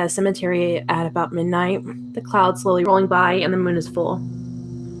scene is at a cemetery at about midnight. The clouds slowly rolling by and the moon is full.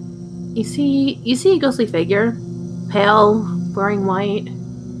 You see a ghostly figure, pale, wearing white.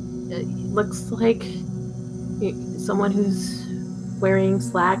 It looks like someone who's wearing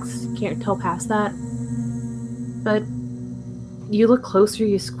slacks. Can't tell past that. But you look closer,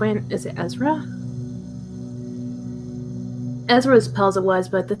 you squint. Is it Ezra? Ezra was pale as it was,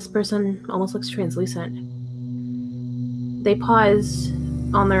 but this person almost looks translucent. They pause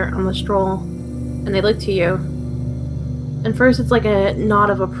on the stroll, and they look to you. And first, it's like a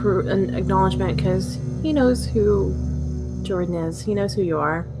nod of an acknowledgement, because he knows who Jordan is. He knows who you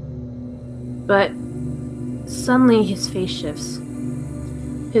are. But suddenly, his face shifts.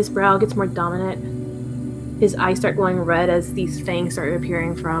 His brow gets more dominant. His eyes start glowing red as these fangs start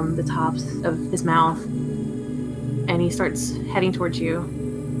appearing from the tops of his mouth. And he starts heading towards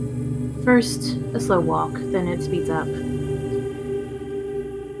you. First, a slow walk, then it speeds up.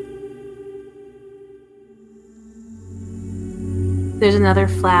 There's another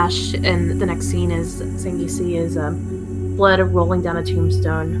flash, and the next scene is thing you see is blood rolling down a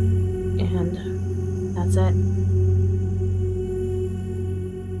tombstone, and that's it.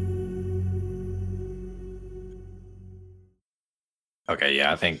 Okay,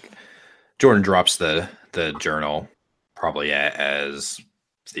 yeah, I think Jordan drops the journal probably as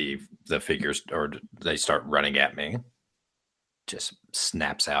the figures or they start running at me. Just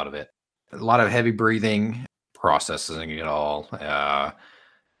snaps out of it. A lot of heavy breathing, processing it all.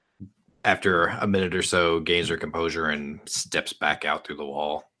 After a minute or so, gains her composure and steps back out through the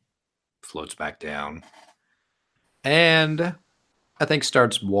wall, floats back down, and I think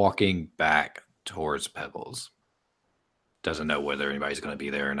starts walking back towards Pebbles. Doesn't know whether anybody's going to be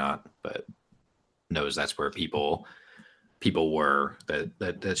there or not, but knows that's where people were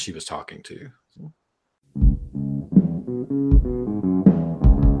that she was talking to.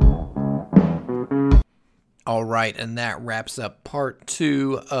 All right, and that wraps up part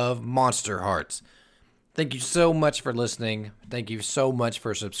 2 of Monster Hearts. Thank you so much for listening. Thank you so much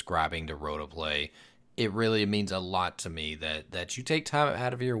for subscribing to Rotoplay. It really means a lot to me that you take time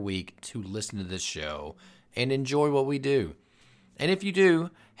out of your week to listen to this show and enjoy what we do. And if you do,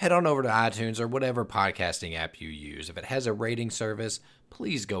 head on over to iTunes or whatever podcasting app you use. If it has a rating service,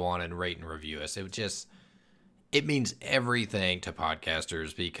 please go on and rate and review us. It means everything to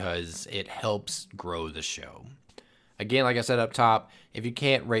podcasters because it helps grow the show. Again, like I said up top, if you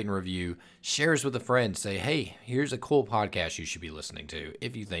can't rate and review, share us with a friend. Say, hey, here's a cool podcast you should be listening to.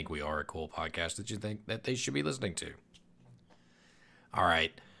 If you think we are a cool podcast that you think that they should be listening to. All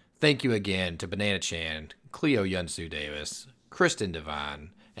right. Thank you again to Banana Chan, Cleo Yunsu Davis, Kristen Devine,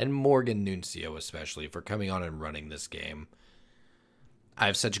 and Morgan Nuncio especially for coming on and running this game. I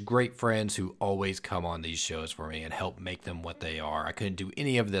have such great friends who always come on these shows for me and help make them what they are. I couldn't do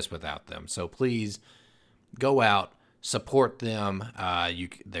any of this without them. So please go out, support them.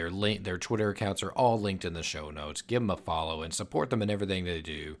 Their Twitter accounts are all linked in the show notes. Give them a follow and support them in everything they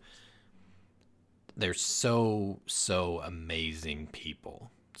do. They're so amazing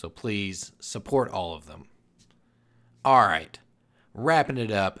people. So please support all of them. All right. wrapping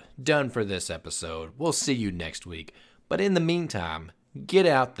it up, done for this episode. We'll see you next week. But in the meantime, get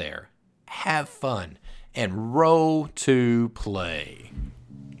out there, have fun, and roll to play.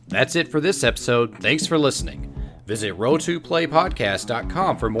 That's it for this episode. Thanks for listening. Visit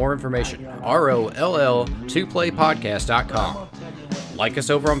roll2playpodcast.com for more information. ROLL2playpodcast.com. Like us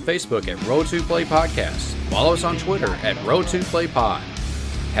over on Facebook at Roll2Play Podcast. Follow us on Twitter at Roll2PlayPod.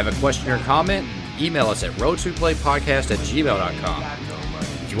 Have a question or comment? Email us at roll2playpodcast@gmail.com.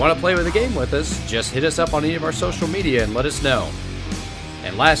 If you want to play with a game with us, just hit us up on any of our social media and let us know.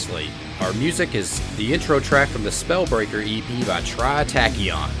 And lastly, our music is the intro track from the Spellbreaker EP by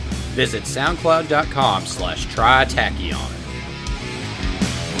Tritachyon. Visit soundcloud.com/Tritachyon.